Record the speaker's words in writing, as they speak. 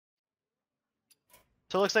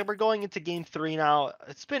So it looks like we're going into game 3 now.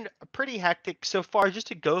 It's been pretty hectic so far. Just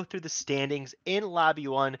to go through the standings in Lobby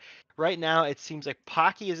 1, right now it seems like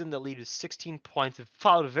Pocky is in the lead with 16 points,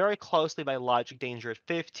 followed very closely by Logic Danger at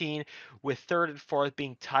 15, with third and fourth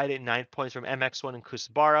being tied at 9 points from MX1 and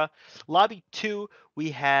Kusbara. Lobby 2,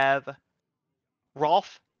 we have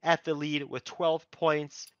Rolf at the lead with 12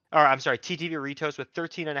 points. Or I'm sorry, TTV Ritos with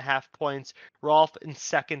 13.5 points. Rolf in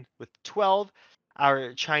second with 12.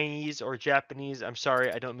 Our Chinese or Japanese, I'm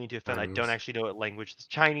sorry, I don't mean to offend. I don't Chinese. actually know what language is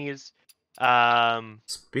Chinese.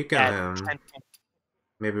 Speaking of At him, 10.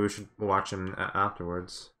 maybe we should watch him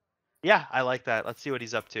afterwards. Yeah, I like that. Let's see what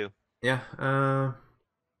he's up to. Yeah,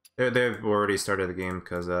 they've already started the game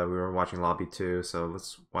because we were watching Lobby 2, so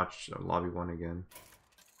let's watch Lobby 1 again.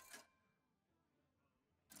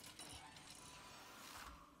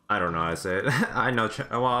 I don't know how to say it. I know,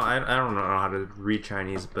 well, I don't know how to read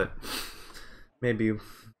Chinese, but maybe,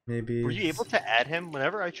 maybe. Were you able to add him?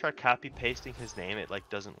 Whenever I try copy pasting his name, it like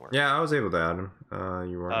doesn't work. Yeah, I was able to add him.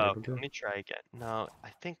 You weren't Oh, able okay, to? let me try again. No, I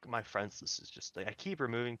think my friends list is just like I keep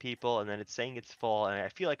removing people and then it's saying it's full and I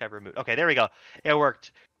feel like I've removed. Okay, there we go. It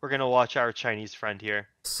worked. We're gonna watch our Chinese friend here.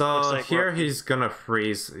 Looks So like we're here he's gonna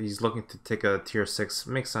freeze. He's looking to take a tier 6.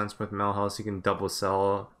 Makes sense with Melhouse. He can double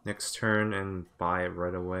sell next turn and buy it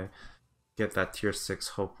right away. Get that tier 6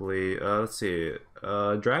 hopefully. Let's see.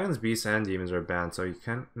 Dragons, Beasts, and Demons are banned, so you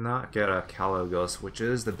cannot get a Callow Ghost, which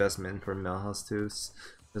is the best min for Melhouse too.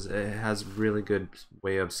 Because it has really good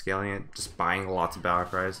way of scaling it. Just buying lots of battle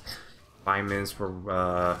cries. Buying mins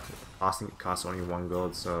for costs only 1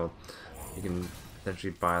 gold, so you can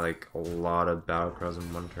potentially buy like a lot of battle cries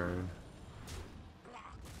in 1 turn.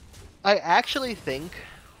 I actually think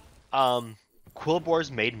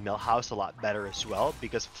Quillboar's made Millhouse a lot better as well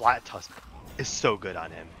because Flat Tusk is so good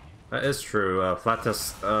on him. That is true. Flat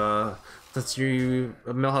Tusk, since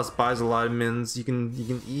Millhouse buys a lot of mins, you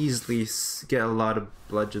can easily get a lot of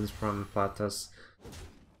bludgeons from Flat Tusk.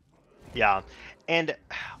 Yeah, and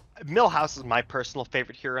Millhouse is my personal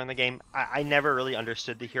favorite hero in the game. I never really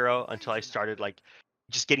understood the hero until I started like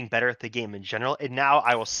just getting better at the game in general. And now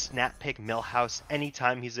I will snap pick Millhouse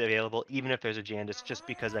anytime he's available, even if there's a Jandis, just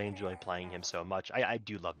because I enjoy playing him so much. I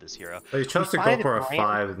do love this hero. But you chose to go find for a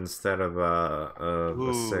Brand. 5 instead of a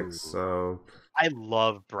 6, Ooh, so I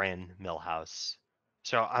love Brand Millhouse.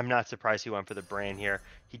 So I'm not surprised he went for the Brand here.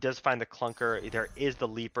 He does find the Clunker. There is the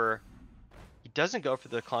Leaper. He doesn't go for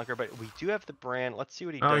the Clunker, but we do have the Brand. Let's see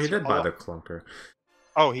what he oh, does he here. did buy the Clunker.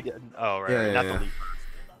 Oh, he did. Oh, right, Yeah, right. Not yeah, the yeah. Leaper.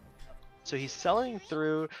 So he's selling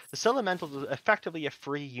through the Elemental is effectively a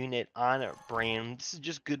free unit on a Brand. This is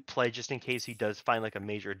just good play just in case he does find like a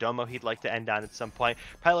major domo he'd like to end on at some point.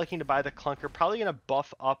 Probably looking to buy the Clunker. Probably going to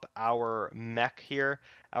buff up our mech here.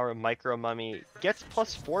 Our Micro Mummy gets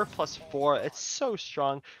 +4/+4. It's so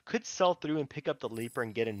strong. Could sell through and pick up the Leaper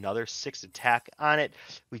and get another 6 attack on it.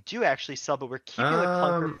 We do actually sell, but we're keeping the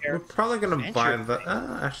Clunker We're pair. probably gonna buy the.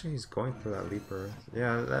 Interesting. Actually, he's going for that Leaper.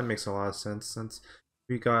 Yeah, that makes a lot of sense since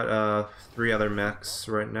we got 3 other mechs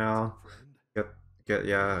right now. Get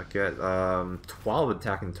 12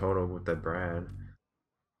 attack in total with the Brand.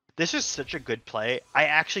 This is such a good play. I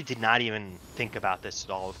actually did not even think about this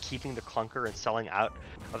at all, of keeping the Clunker and selling out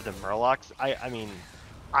of the Murlocs. I mean,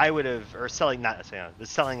 I would have, or selling, not selling out, but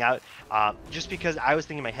selling out, just because I was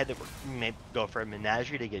thinking in my head that we may go for a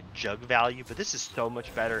Menagerie to get Jug value, but this is so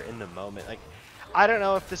much better in the moment. Like, I don't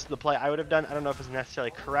know if this is the play I would have done. I don't know if it's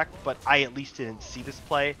necessarily correct, but I at least didn't see this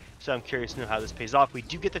play, so I'm curious to know how this pays off. We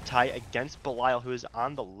do get the tie against Belial, who is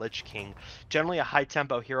on the Lich King. Generally a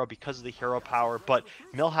high-tempo hero because of the hero power, but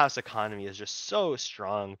Millhouse economy is just so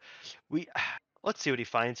strong. Let's see what he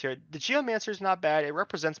finds here. The Geomancer is not bad. It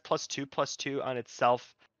represents +2/+2 on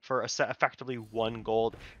itself for effectively 1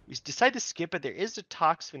 gold. We decide to skip it. There is a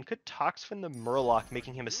Toxfin. Could Toxfin the Murloc,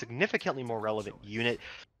 making him a significantly more relevant unit.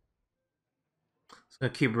 So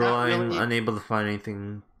keep Not rolling, really. unable to find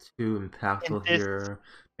anything too And impactful this, here.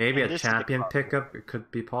 Maybe and a this is the champion problem. pickup, it could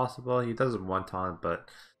be possible. He does one taunt, but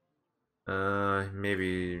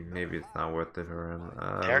maybe it's not worth it for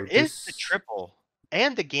him. There We is the just triple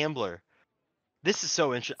and the Gambler. This is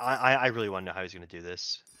so interesting. I really want to know how he's going to do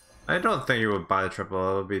this. I don't think you would buy the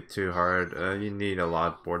triple. It would be too hard. You need a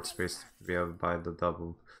lot of board space to be able to buy the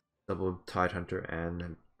double Tide Hunter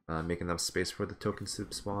and make enough space for the tokens to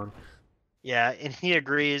spawn. Yeah, and he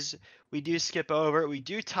agrees. We do skip over. We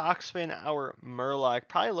do Toxfin our Murloc.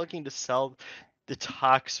 Probably looking to sell the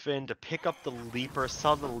Toxfin to pick up the Leaper.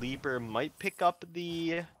 Sell the Leaper. Might pick up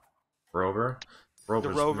the Rover. Rover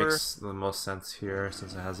Rover. makes the most sense here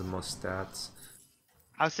since it has the most stats.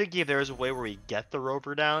 I was thinking if there was a way where we get the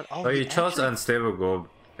Rover down. Oh, But we you chose actually. Unstable Gold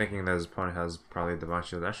Thinking that his opponent has probably Divine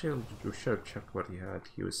Shield. Actually, we should have checked what he had.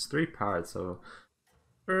 He was 3 powered, so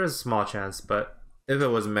there is a small chance, but if it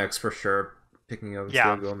was Mix for sure, picking up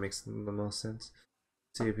Yeah, Steel Go makes the most sense.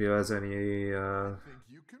 See if he has any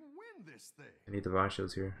Divine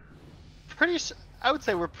Shields here. I would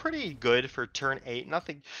say we're pretty good for turn 8.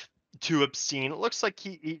 Nothing too obscene. It looks like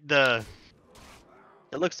the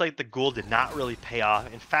ghoul did not really pay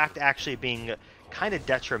off. In fact, actually being kind of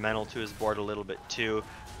detrimental to his board a little bit too.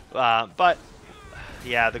 But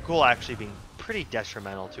yeah, the ghoul actually being pretty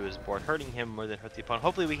detrimental to his board, hurting him more than hurt the opponent.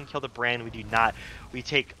 Hopefully we can kill the brand. We do not. We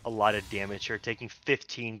take a lot of damage here, taking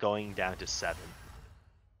 15 going down to 7.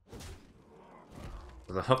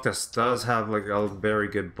 The Hooktas does have like a very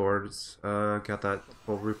good boards. Got that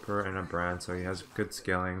full Reaper and a brand, so he has good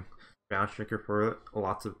scaling. Bounce Trigger for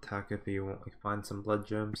lots of attack if you want to find some blood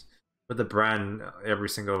gems. With the brand, every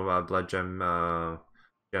single blood gem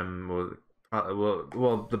will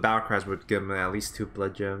well the Battlecries would give him at least 2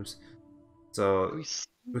 blood gems, so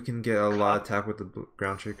we can get a lot of attack with the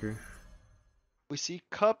ground trigger. We see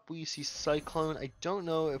Cup, we see Cyclone. I don't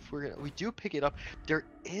know if we're gonna. We do pick it up. There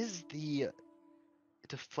is the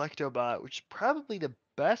Deflectobot, which is probably the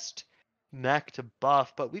best mech to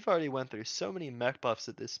buff, but we've already went through so many mech buffs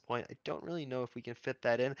at this point. I don't really know if we can fit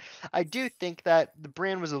that in. I do think that the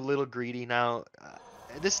brand was a little greedy now.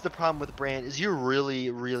 This is the problem with the brand is you're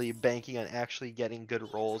really banking on actually getting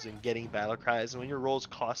good rolls and getting battle cries, and when your rolls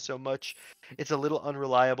cost so much, it's a little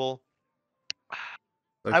unreliable.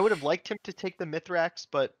 Like, I would have liked him to take the Mithrax,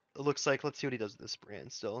 but it looks like let's see what he does with this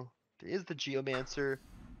brand still. There is the Geomancer.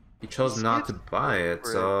 he chose not to buy it,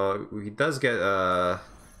 so he does get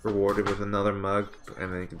rewarded with another mug,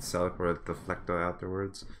 and then he can sell it for a Deflecto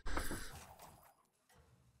afterwards.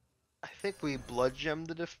 I think we blood gem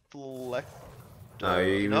the Deflecto.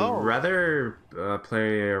 You No. would rather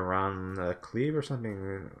play around Cleave or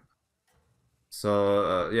something.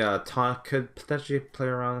 So yeah, Taunt could potentially play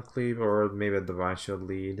around Cleave, or maybe a Divine Shield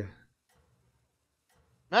lead.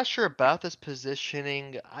 Not sure about this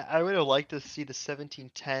positioning. I would have liked to see the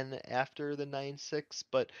 1710 after the 9-6,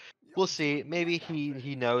 but we'll see. Maybe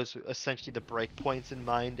he knows essentially the breakpoints in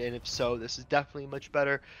mind, and if so, this is definitely much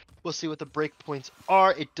better. We'll see what the breakpoints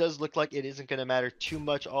are. It does look like it isn't going to matter too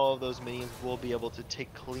much. All of those minions will be able to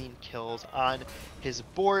take clean kills on his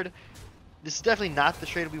board. This is definitely not the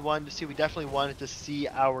trade we wanted to see. We definitely wanted to see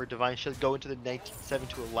our Divine Shield go into the 19-7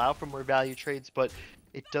 to allow for more value trades, but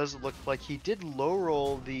it does look like he did low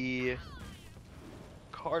roll the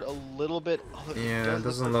card a little bit. Yeah, it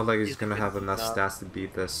doesn't look like he's gonna have enough stats to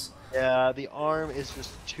beat this. Yeah, the arm is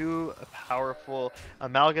just too powerful.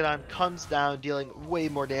 Amalgadon comes down, dealing way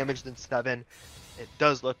more damage than 7. It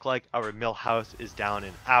does look like our Millhouse is down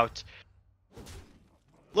and out.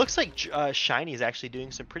 Looks like Shiny is actually doing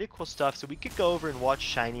some pretty cool stuff, so we could go over and watch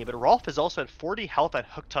Shiny, but Rolf is also at 40 health at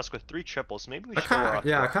Hook Tusk with 3 triples, so maybe we should go off.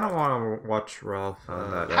 Yeah, I kind of want to watch Rolf on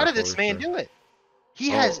that. How did this man do it? He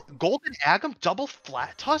has Golden Agam, double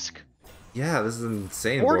Flat Tusk? Yeah, this is an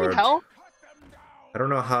insane 40 board. health? I don't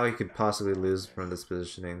know how he could possibly lose from this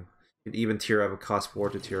positioning. He'd even tier up, it cost 4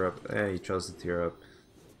 to tier up, and he chose to tier up.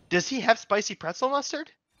 Does he have Spicy Pretzel Mustard?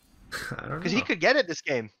 I don't know. Because he could get it this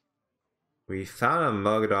game. We found a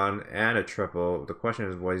Mugadon and a triple. The question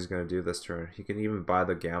is what he's going to do this turn. He can even buy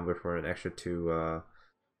the Gambler for an extra 2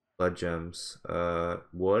 blood gems.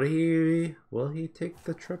 Will he take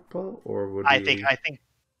the triple, or would he...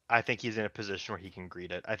 I think he's in a position where he can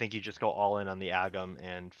greet it. I think you just go all in on the Agam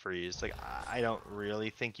and freeze. Like, I don't really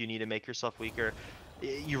think you need to make yourself weaker.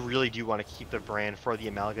 You really do want to keep the brand for the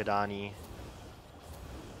Amalgadani.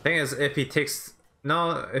 Thing is, if he takes the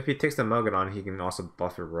Mugadon, he can also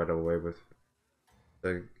buff it right away with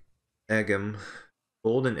the Agam,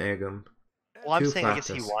 Golden Agam. Well, I'm saying I guess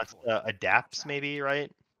he wants adapts maybe,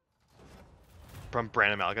 right? From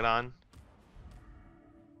Brand Amalgadon.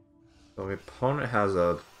 So the opponent has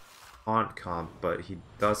a Taunt comp, but he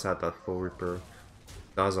does have that full Reaper.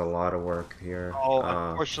 Does a lot of work here. Oh,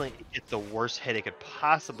 unfortunately, it's the worst hit it could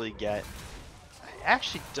possibly get. It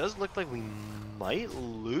actually does look like we might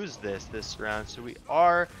lose this round. So we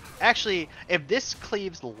are actually, if this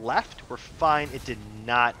cleaves left, we're fine. It did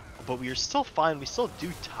not, but we are still fine. We still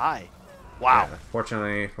do tie. Wow. Yeah,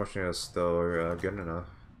 fortunately, it's still good enough.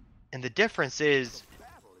 And the difference is,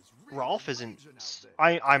 Rolf isn't.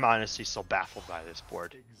 I'm honestly still baffled by this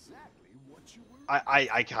board.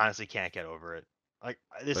 I honestly can't get over it. Like,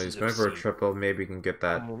 this so is he's going for a triple. Maybe he can get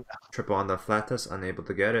that triple on the flat test. Unable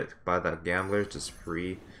to get it. Buy that Gambler, just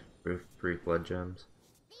free blood gems.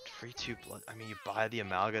 Free 2 blood. I mean, you buy the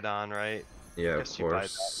Amalgadon, right? Yeah, of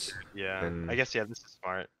course. Yeah. And I guess this is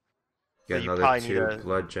smart. Get another 2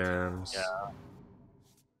 blood gems. Yeah.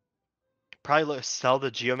 probably sell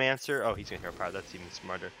the Geomancer. Oh, he's gonna hero power. That's even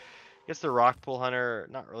smarter. I guess the Rock Pool Hunter,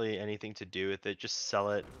 not really anything to do with it. Just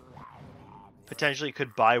sell it. Potentially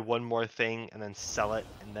could buy one more thing and then sell it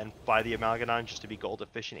and then buy the Amalgadon just to be gold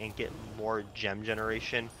efficient and get more gem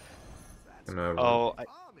generation. Oh,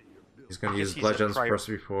 He's gonna I guess use he's Blood a Gems first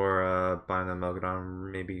before buying the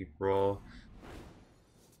Melgadon, maybe roll.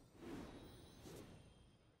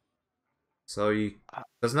 So he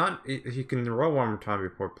does not. He can roll one more time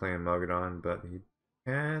before playing Melgadon, but he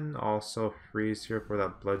can also freeze here for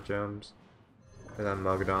that Blood Gems for that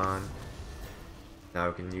Melgadon. Now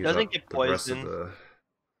we can use up doesn't get the rest of poisoned, the.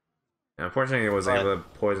 And unfortunately, it wasn't but able to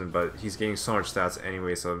poison, but he's getting so much stats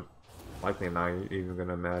anyway, so likely not even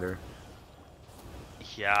gonna matter.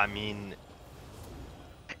 yeah, I mean,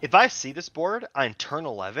 if I see this board on turn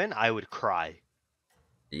 11, I would cry.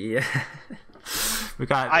 Yeah, we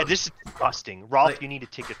got. This is disgusting. Rolf, Like, you need to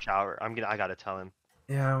take a shower. I gotta tell him.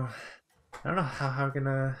 yeah, I don't know how we're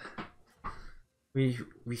gonna. We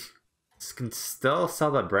can still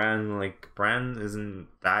sell that brand. Like, brand isn't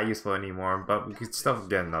that useful anymore, but we could still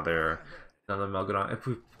get another Melgadon if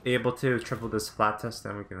we're able to triple this flat test.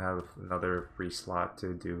 Then we can have another free slot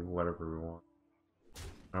to do whatever we want.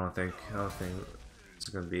 I don't think it's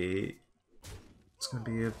gonna be. It's gonna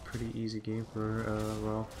be a pretty easy game for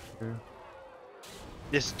Ralph here.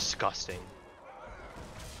 This is disgusting.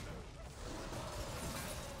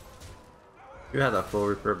 You had that full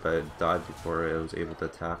Reaper, but it died before it was able to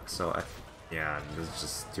attack, so yeah, this is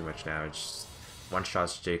just too much damage. One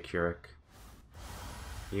shots Jay Keurig.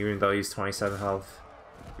 Even though he's 27 health,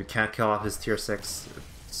 we can't kill off his tier 6,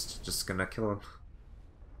 it's just gonna kill him.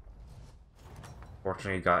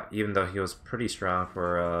 Fortunately, even though he was pretty strong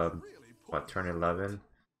for, what, turn 11?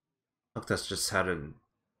 Hooktas just had a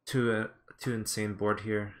too insane board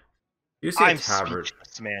here. You see I'm Tabard.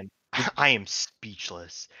 speechless, man. I am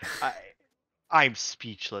speechless. I'm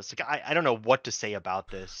speechless. Like I don't know what to say about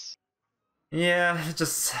this. Yeah,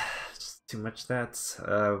 just too much stats.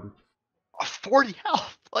 40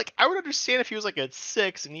 health. Like I would understand if he was like at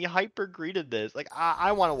 6 and he hyper greeted this. Like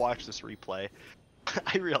I want to watch this replay.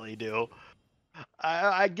 I really do.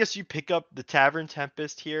 I guess you pick up the Tavern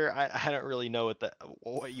Tempest here. I don't really know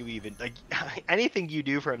what you even like. Anything you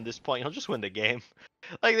do from this point, he'll just win the game.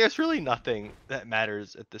 Like there's really nothing that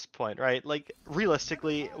matters at this point, right? Like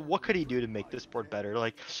realistically, what could he do to make this board better?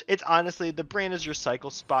 Like it's honestly the brand is your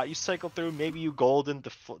cycle spot. You cycle through, maybe you golden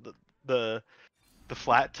the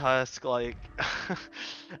flat tusk. Like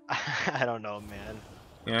I don't know, man.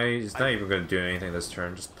 Yeah, he's not even going to do anything this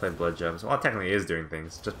turn, just play Blood Gems. Well, technically he is doing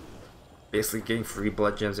things, just basically getting free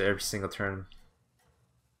Blood Gems every single turn.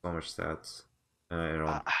 So much stats.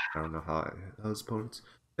 I don't know how his opponents.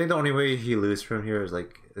 I think the only way he loses from here is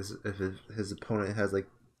like if his opponent has like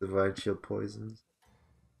Divine Shield poisons.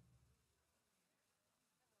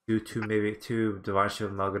 Maybe two Divine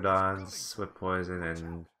Shield Melgadons with poison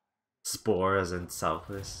and Spores and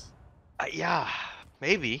Selfless. Yeah,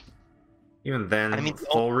 maybe. Even then, I mean,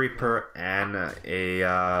 Full Reaper and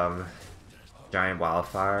a Giant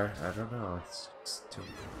Wildfire. I don't know. It's just too.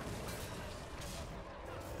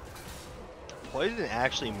 Poison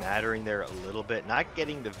actually mattering there a little bit. Not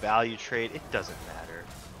getting the value trade, it doesn't matter.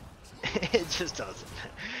 It just doesn't.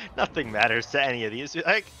 Nothing matters to any of these.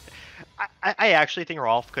 Like, I actually think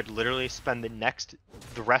Rolf could literally spend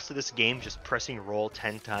the rest of this game just pressing roll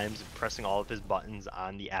 10 times and pressing all of his buttons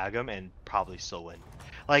on the Agam and probably still win.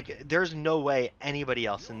 Like, there's no way anybody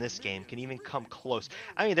else in this game can even come close.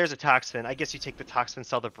 I mean, there's a Toxfin. I guess you take the Toxfin,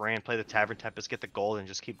 sell the brand, play the Tavern Tempest, get the gold, and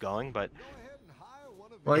just keep going, but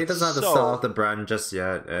Well, he it's doesn't have to so... sell off the brand just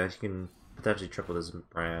yet. He can potentially triple this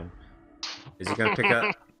brand. Is he gonna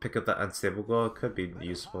pick up the unstable gold? Could be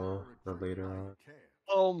useful for later on.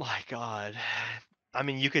 Oh my god. I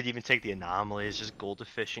mean, you could even take the anomalies, just gold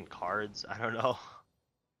efficient cards. I don't know.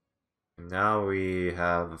 Now we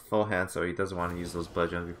have a full hand, so he doesn't want to use those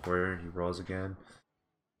blood gems before he rolls again.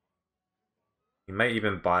 He might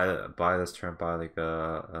even buy this turn, buy like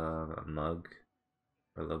a mug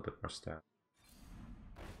for a little bit more stat.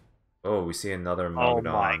 Oh, we see another Oh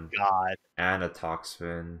my Melgadon god. and a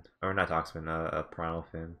Toxfin, or not Toxfin, a Primal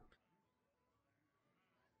Fin.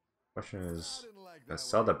 Question is, gonna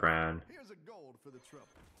sell the brand.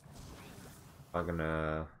 I'm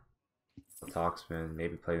gonna Toxfin,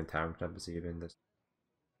 maybe play the Tavern Tempest even this.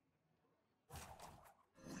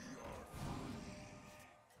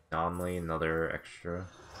 Anomaly, another extra.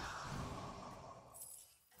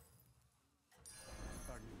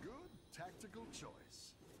 A good tactical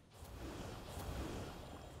choice.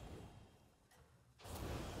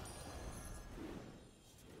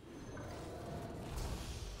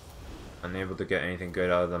 unable to get anything good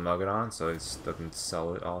out of the Megalodon, so he's looking to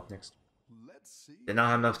sell it off next. Let's see. Did not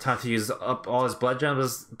have enough time to use up all his blood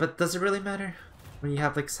gems, but does it really matter? When you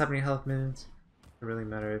have like 70 health minutes, does it really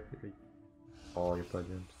matter if you all your blood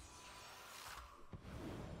gems?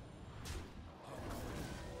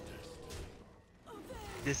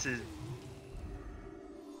 This is...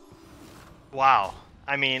 Wow.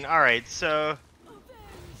 I mean, alright, so...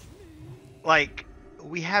 Like,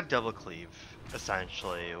 we have double cleave,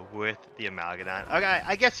 essentially, with the Amalgadon. Okay,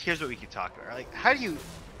 I guess here's what we could talk about. Like, how do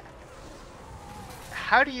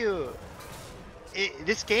you...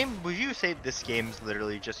 this game, would you say this game is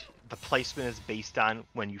literally just... The placement is based on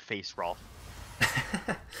when you face Rolf?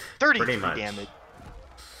 33 damage.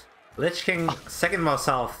 Lich King, second most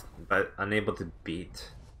health, but unable to beat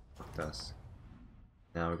us.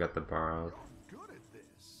 Now we got the Borrowed. Good at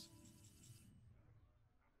this.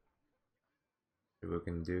 See what we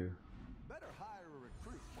can do. Better hire a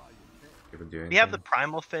recruit while you can. If we do We have the anything.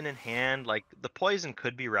 Primal Fin in hand. Like, the poison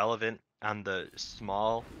could be relevant on the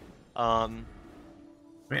small. I mean,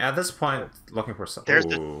 at this point, looking for some. There's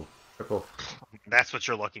Ooh, triple. That's what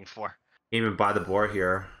you're looking for. Even buy the board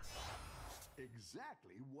here.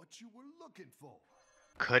 Exactly what you were looking for.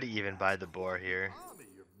 Could even buy the boar here. Army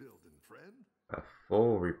you're building, friend. A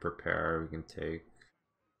full re-prepare we can take.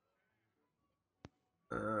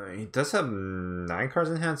 He does have 9 cards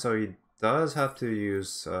in hand, so he does have to use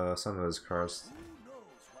some of his cards.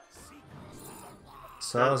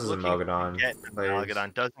 Sells his Amalgadon.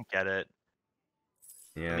 Amalgadon doesn't get it.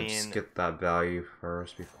 Yeah, I mean, just get that value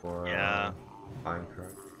first before Yeah. buying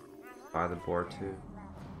card. Buy the board too.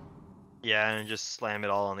 Yeah, and just slam it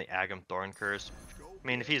all on the Agam Thorn Curse. I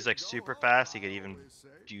mean, if he's like super fast, he could even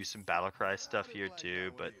do some Battlecry stuff here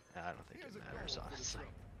too, but I don't think it matters, honestly.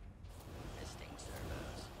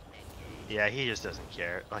 Yeah, he just doesn't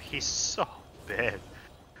care. Like, he's so big.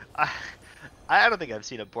 I don't think I've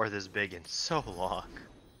seen a board this big in so long.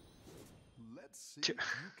 Let's see. Dude, if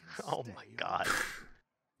you can oh stay my in god.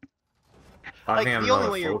 I Like, think I'm the only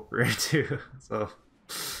another way full you're- career too, so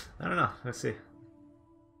I don't know. Let's see.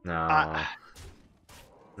 No,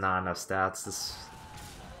 not enough stats. This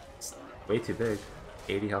is way too big.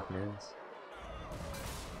 80 health mins.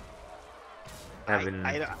 Having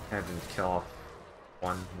kill off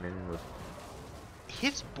 1 min with.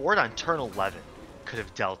 His board on turn 11 could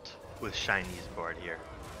have dealt with Shiny's board here.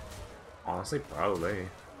 Honestly, probably.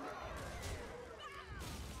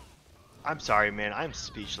 I'm sorry, man. I'm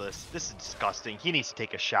speechless. This is disgusting. He needs to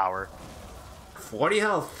take a shower. 40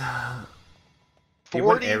 health. He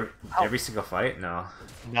won 40? every single fight? No.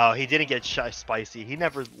 No, he didn't get spicy. He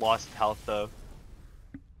never lost health, though.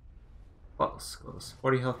 Close, close.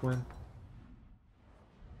 40 health win.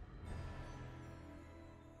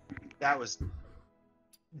 That was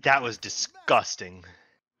disgusting.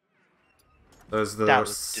 Is the That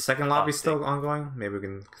was second lobby disgusting. still ongoing? Maybe we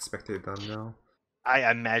can spectate them now. I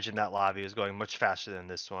imagine that lobby is going much faster than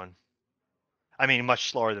this one. I mean,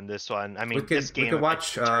 much slower than this one. I mean, this game. We could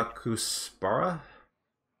watch Kuspara.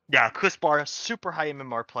 Yeah, Kuspara, super high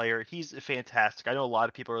MMR player. He's fantastic. I know a lot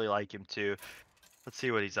of people really like him too. Let's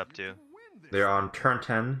see what he's up to. win this. They're on turn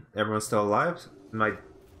 10. Everyone's still alive. Might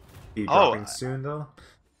be Oh, dropping soon though.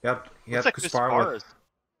 Yep. He Looks had like Kuspara. Kuspara's.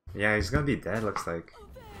 Yeah, he's gonna be dead. Looks like.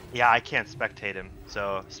 Yeah, I can't spectate him,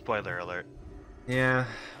 so spoiler alert. Yeah.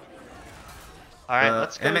 All right,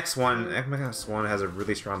 let's go. MX1 has a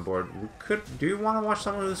really strong board. Do you want to watch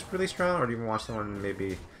someone who's really strong, or do you want someone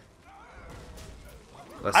maybe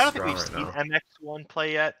less I don't think strong we've right seen now? MX1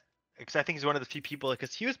 play yet, because I think he's one of the few people.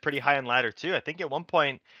 Because he was pretty high on ladder too. I think at one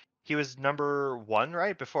point he was number 1,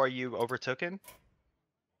 right, before you overtook him.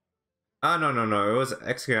 No. It was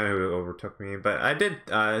XQN who overtook me, but I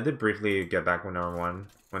did briefly get back with number 1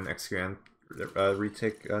 when XQN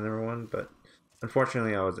retake number 1, but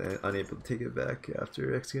unfortunately I was unable to take it back after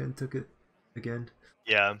XQN took it again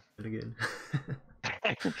Yeah. and again.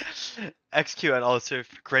 XQN also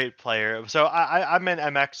great player. So I'm in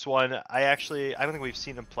MX1. I don't think we've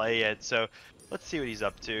seen him play yet. So let's see what he's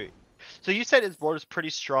up to. So you said his board is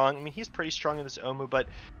pretty strong. I mean, he's pretty strong in this Omu, but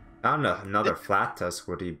Found another flat tusk.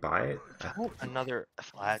 Would he buy it? another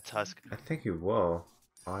flat tusk. I think he will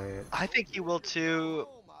buy it. I think he will too.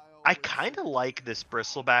 I kind of like this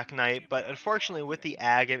Bristleback Knight, but unfortunately with the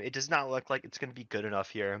Agam, it does not look like it's going to be good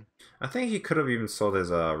enough here. I think he could have even sold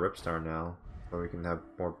his Ripstar now, so we can have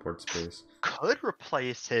more board space. Could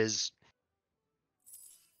replace his...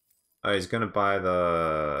 Oh, he's gonna buy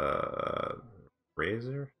the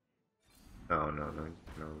Razor? No.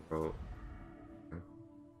 Vote.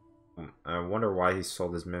 I wonder why he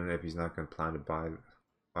sold his min if he's not gonna plan to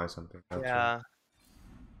buy something. That's Yeah.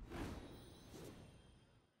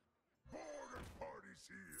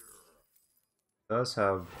 does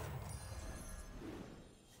have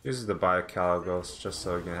uses the Bio Caligos just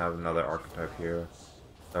so we can have another archetype here.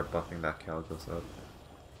 Start buffing that Caligos up.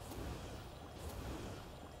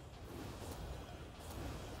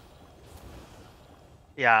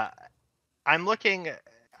 Yeah, I'm looking.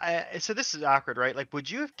 So this is awkward, right? Like, would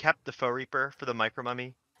you have kept the Foe Reaper for the Micro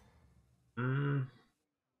Mummy? Hmm,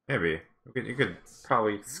 maybe. You could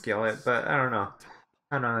probably scale it, but I don't know.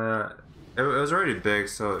 Kinda it was already big,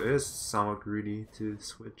 so it is somewhat greedy to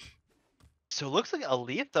switch. So it looks like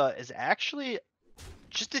Aletha is actually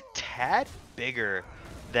just a tad bigger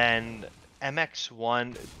than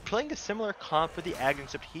MX1, playing a similar comp with the Ag,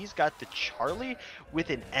 except he's got the Charlie with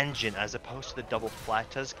an engine as opposed to the double flat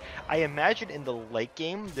tusk. I imagine in the late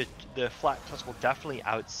game, the flat tusk will definitely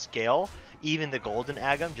outscale even the golden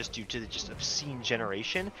Agam just due to the just obscene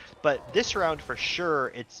generation. But this round for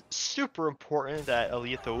sure, it's super important that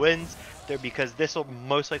Aletha wins there because this will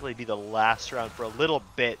most likely be the last round for a little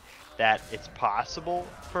bit that it's possible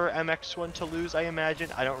for MX1 to lose, I imagine.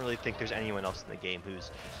 I don't really think there's anyone else in the game who's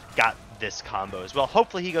got this combo as well.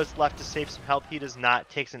 Hopefully he goes left to save some health. He does not.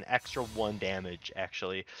 Takes an extra 1 damage,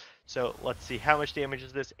 actually. So let's see, how much damage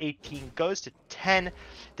is this? 18 goes to 10.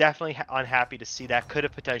 Definitely unhappy to see that. Could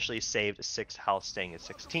have potentially saved 6 health staying at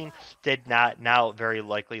 16. Did not. Now very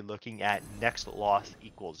likely looking at next loss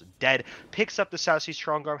equals dead. Picks up the South Sea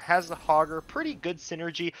Strongarm, has the Hogger. Pretty good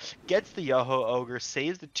synergy. Gets the Yoho Ogre,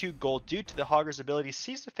 saves the 2 gold due to the Hogger's ability.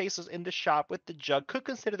 Sees the Faceless in the shop with the Jug. Could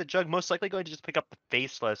consider the Jug most likely going to just pick up the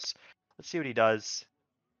Faceless. Let's see what he does.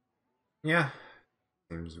 Yeah,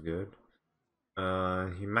 seems good.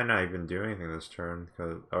 He might not even do anything this turn,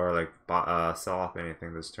 or like sell off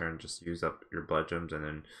anything this turn. Just use up your blood gems and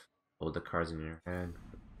then hold the cards in your hand.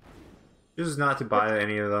 Chooses not to buy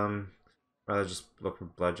any of them. Rather just look for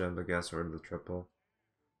blood gems, I guess, or the triple.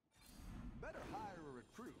 Better hire a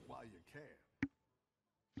recruit while you can.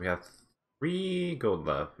 We have 3 gold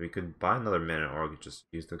left. We could buy another minute, or we could just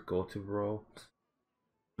use the gold to roll.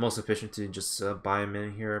 Most efficient to just buy a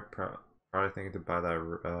minute here. Probably thinking to buy that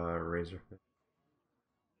razor.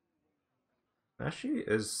 Actually,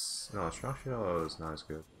 is no strong shell is not as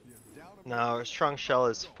good. No, Strong Shell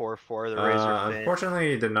is 4/4. The Razor Fin.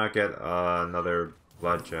 Unfortunately, he did not get another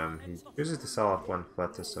blood gem. He chooses to sell off 1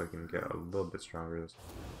 Fletus so he can get a little bit stronger.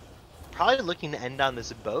 Probably looking to end on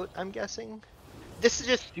this boat, I'm guessing. This is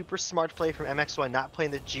just super smart play from MX1, not playing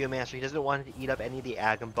the Geomancer. He doesn't want to eat up any of the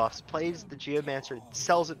Agam buffs. Plays the Geomancer,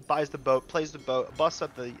 sells it, buys the boat, plays the boat, busts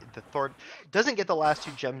up the Thor. Doesn't get the last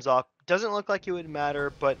 2 gems off. Doesn't look like it would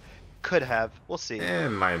matter, but could have. We'll see. It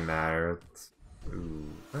might matter.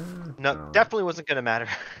 Ooh, No, no. definitely wasn't going to matter.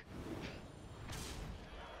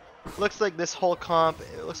 Looks like this whole comp,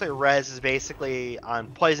 it looks like Rez is basically on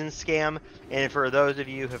Poison Scam, and for those of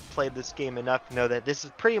you who have played this game enough to know that this is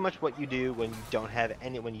pretty much what you do when you don't have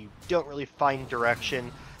any, when you don't really find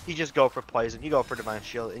direction. You just go for Poison, you go for Divine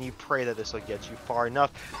Shield, and you pray that this will get you far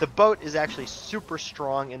enough. The boat is actually super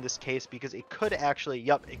strong in this case because it could actually,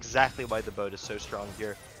 yup, exactly why the boat is so strong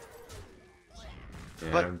here.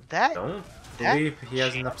 Yeah, But that, don't believe he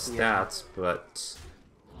has enough champion, stats, but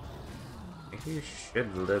I think he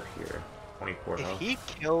should live here. 24 if health. he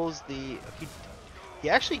kills the, he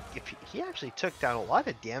actually, he actually took down a lot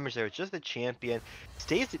of damage there. It's just the champion.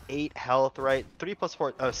 Stays at 8 health, right? 3 plus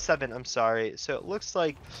 4, 7, I'm sorry. So it looks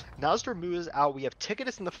like Nozdormu is out. We have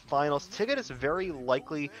Ticketus in the finals. Ticketus very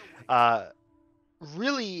likely,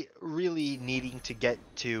 really, really needing to get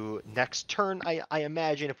to next turn. I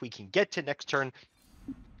imagine if we can get to next turn,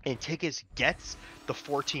 and Ticketus gets the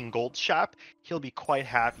 14 gold shop, he'll be quite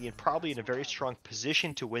happy and probably in a very strong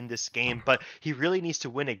position to win this game. But he really needs to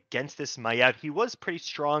win against this Maiev. He was pretty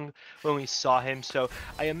strong when we saw him, so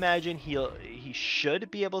I imagine he should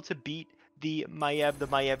be able to beat the Maiev. The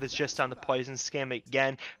Maiev is just on the poison scam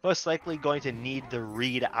again. Most likely going to need the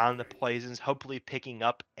read on the poisons, hopefully picking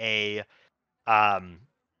up a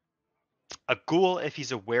ghoul if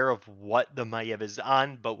he's aware of what the Maiev is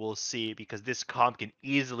on, but we'll see because this comp can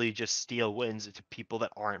easily just steal wins to people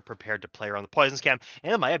that aren't prepared to play around the poison scam.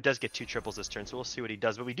 And the Maiev does get 2 triples this turn, so we'll see what he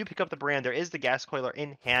does. But we do pick up the brand. There is the gas coiler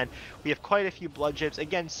in hand. We have quite a few blood gems.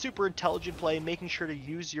 Again, super intelligent play, making sure to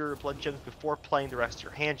use your blood gems before playing the rest of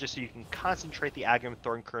your hand, just so you can concentrate the Agam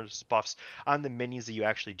Thorn Curse buffs on the minions that you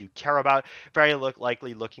actually do care about. Very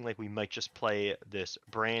likely looking like we might just play this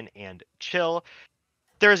brand and chill.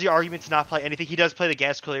 there's the argument to not play anything. He does play the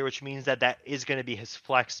gas courier, which means that that is going to be his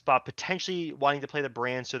flex spot, potentially wanting to play the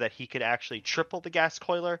brand so that he could actually triple the gas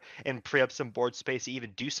coiler and free up some board space to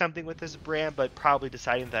even do something with his brand, but probably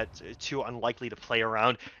deciding that it's too unlikely to play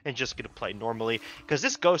around and just going to play normally, because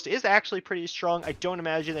this ghost is actually pretty strong. I don't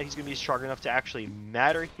imagine that he's going to be strong enough to actually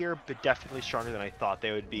matter here, but definitely stronger than I thought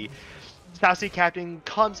they would be. South Sea Captain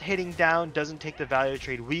comes hitting down, doesn't take the value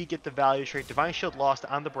trade. We get the value trade. Divine Shield lost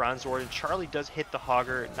on the Bronze Sword, and Charlie does hit the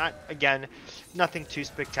Hogger. Not, again, nothing too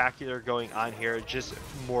spectacular going on here, just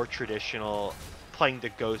more traditional, playing the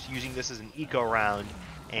Ghost, using this as an eco round,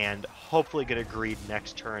 and hopefully get a greed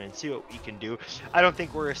next turn and see what we can do. I don't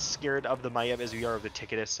think we're as scared of the Maiev as we are of the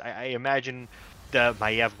Ticketus. I imagine the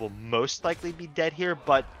Maiev will most likely be dead here,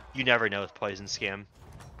 but you never know with Poison Scam.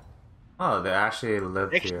 Oh, they actually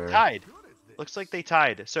lived They actually here. tied. Looks like they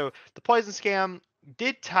tied. So the Poison Scam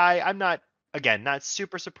did tie. I'm not, again, not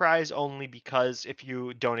super surprised, only because if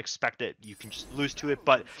you don't expect it, you can just lose to it.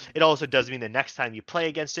 But it also does mean the next time you play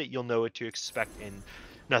against it, you'll know what to expect and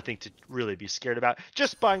nothing to really be scared about.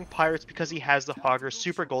 Just buying Pirates because he has the Hogger,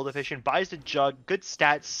 super gold efficient, buys the Jug, good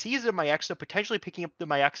stats, sees the Myexna, potentially picking up the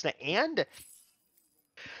Myexna, and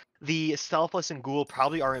the Selfless and Ghoul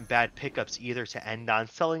probably aren't bad pickups either to end on.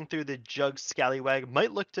 Selling through the Jug Scallywag,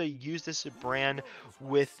 might look to use this brand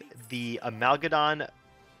with the Amalgadon.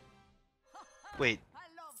 Wait.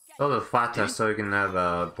 Oh, the flat Did test, so you can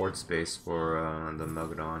have board space for the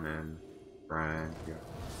Megadon and Brian. Yeah.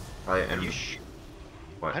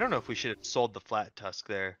 What? I don't know if we should have sold the Flat Tusk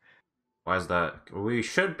there. Why is that? We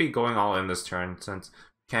should be going all in this turn since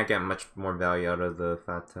we can't get much more value out of the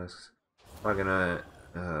flat tusks. I'm gonna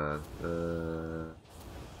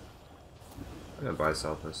buy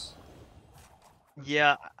Selfless.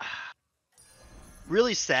 Yeah.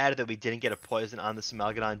 Really sad that we didn't get a poison on this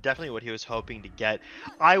Amalgadon. Definitely what he was hoping to get.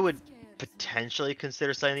 I would potentially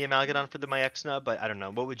consider selling the Amalgadon for the Myexna, but I don't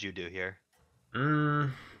know. What would you do here?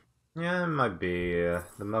 Yeah, it might be. The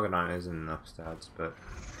Megadon isn't enough stats, but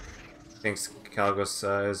I think Caligos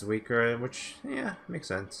is weaker, which, yeah, makes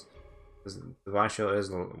sense. The Divine Shield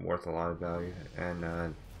is worth a lot of value, and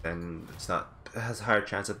then it has a higher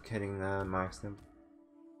chance of hitting the Myexna.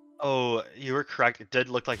 Oh, you were correct. It did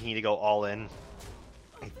look like you need to go all in.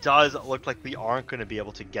 It does look like we aren't going to be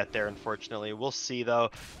able to get there, unfortunately. We'll see,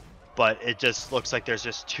 though. But it just looks like there's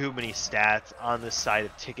just too many stats on the side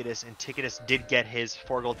of Ticketus, and Ticketus did get his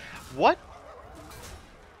 4 gold. What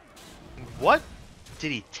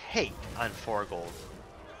did he take on 4 gold?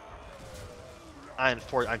 On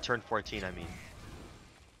turn 14, I mean.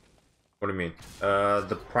 What do you mean?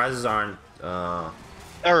 The prizes aren't. I'm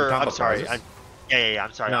sorry. Yeah.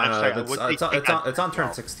 I'm sorry. No, I'm sorry. It's on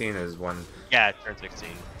turn 16 is one. Yeah, turn 16.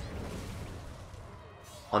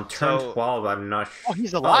 On turn 12, I'm not sure. Oh,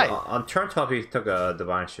 he's alive. On turn 12, he took a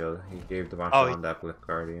Divine Shield. He gave Divine Shield on that with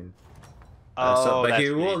Guardian. But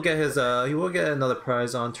he will get his. He will get another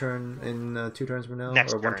prize on turn in 2 turns from now,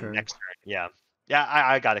 next or turn, 1 turn. Next turn. Yeah. Yeah,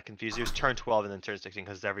 I got it confused. It was turn 12 and then turn 16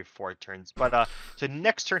 because it's every 4 turns. But so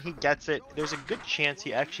next turn he gets it. There's a good chance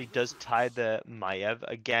he actually does tie the Maiev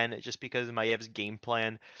again, just because Maev's game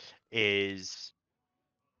plan is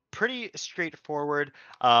pretty straightforward.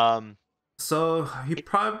 So he'd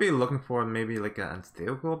probably be looking for maybe like an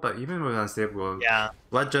unstable, but even with unstable, yeah,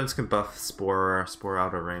 Legends can buff Spore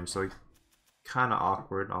out of range, so kind of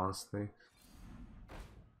awkward, honestly.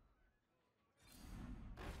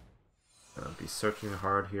 Be searching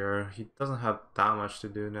hard here. He doesn't have that much to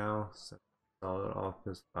do now. So sell it off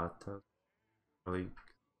his bathtub. Really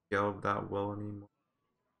scale that well anymore.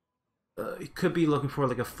 He could be looking for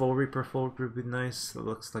like a full Reaper. Full Reaper would be nice. It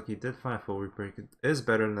looks like he did find a full Reaper. It is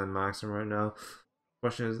better than Maxim right now.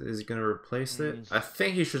 Question is he gonna replace it? I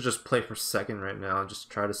think he should just play for second right now and just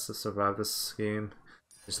try to survive this game.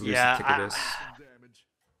 Just lose the Ticketus.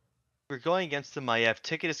 We're going against the Maiev.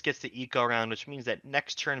 Ticketus gets the eco round, which means that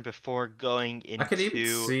next turn before going into... I could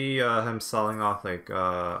even see him selling off like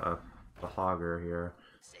a Hogger here.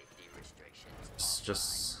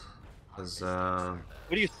 Just as What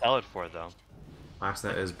do you sell it for, though?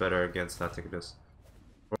 Maxnet is better against that Ticketus.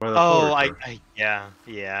 Oh,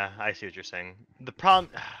 yeah, I see what you're saying. The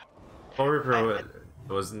problem... Full Reaper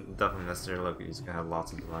wasn't definitely necessary. Look, he's gonna have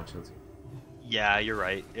lots of divine shields. Yeah, you're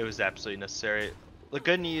right. It was absolutely necessary. The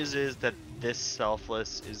good news is that this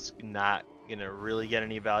Selfless is not gonna really get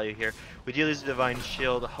any value here. We do lose the Divine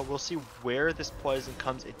Shield. We'll see where this poison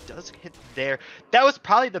comes. It does hit there. That was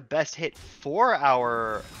probably the best hit for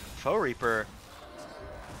our Foe Reaper.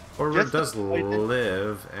 Foe Reaper does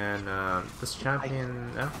live, and this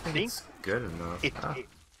champion, I don't think it's good enough.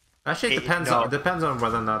 Actually, it depends on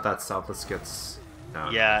whether or not that Selfless gets. No,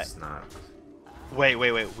 yeah, it's not. Wait,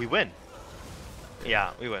 we win.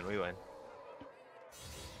 Yeah, we win.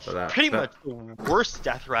 So that, Pretty that- much the worst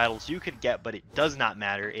death rattles you could get, but it does not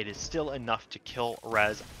matter. It is still enough to kill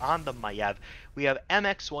Rez on the Maiev. We have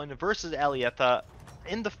MX1 versus Alietha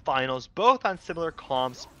in the finals, both on similar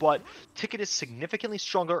comps, but Ticket is significantly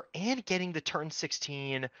stronger and getting the turn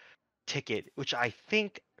 16 ticket, which I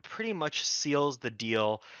think pretty much seals the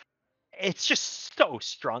deal. It's just so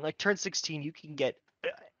strong. Like turn 16, you can get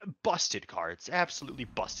busted cards, absolutely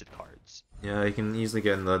busted cards. yeah, you can easily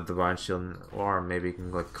get in the Divine Shield, or maybe you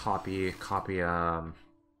can like copy the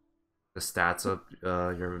stats of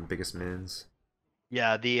your biggest minions.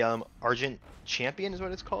 Yeah, the Argent Champion is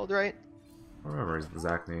what it's called, right? I don't remember his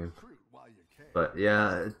exact name. Recruit while you can. But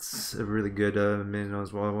yeah, it's a really good minion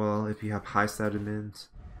as well. Well, if you have high stated minions.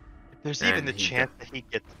 There's And even the he chance that he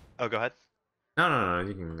gets. Oh, go ahead. No,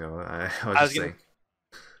 you can go. I was I was just gonna. saying.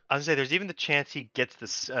 I was gonna say there's even the chance he gets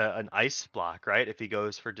this an ice block, right? If he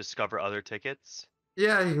goes for discover other tickets.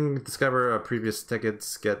 Yeah, you can discover previous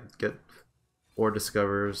tickets, get 4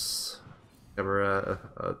 discovers, discover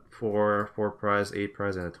a 4 prize, 8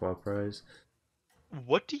 prize, and a 12 prize.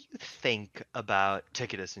 What do you think about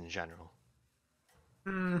Ticketus in general?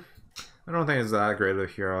 I don't think it's that great of a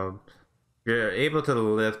hero. If you're able to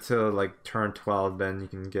live to like turn 12, then you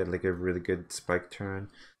can get like a really good spike turn.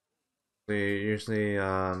 So usually,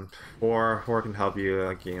 4 can help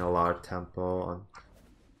you gain a lot of tempo,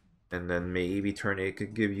 and then maybe turn 8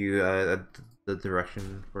 could give you the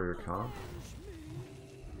direction for your comp.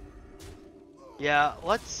 Yeah,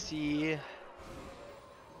 let's see.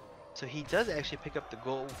 So he does actually pick up the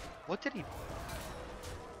goal. What did he?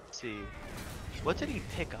 Let's see. What did he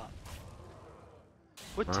pick up?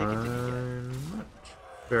 What ticket did he get? I'm not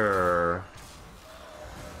sure.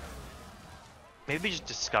 Maybe just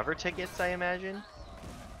discover tickets, I imagine.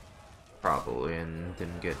 Probably, and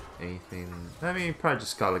didn't get anything. I mean, probably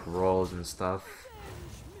just got like rolls and stuff.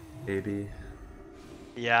 Maybe.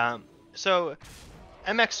 Yeah. So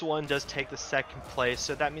MX1 does take the second place,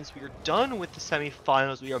 so that means we are done with the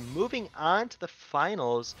semifinals. We are moving on to the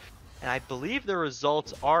finals, and I believe the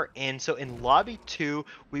results are in. So in Lobby 2,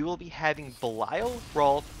 we will be having Belial,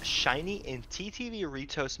 Rolf, Shiny, and TTV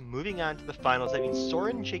Ritos moving on to the finals. That means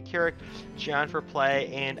Soren, Jake Carrick, John for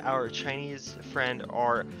play, and our Chinese friend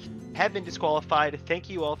have been disqualified. Thank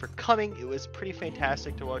you all for coming. It was pretty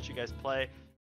fantastic to watch you guys play.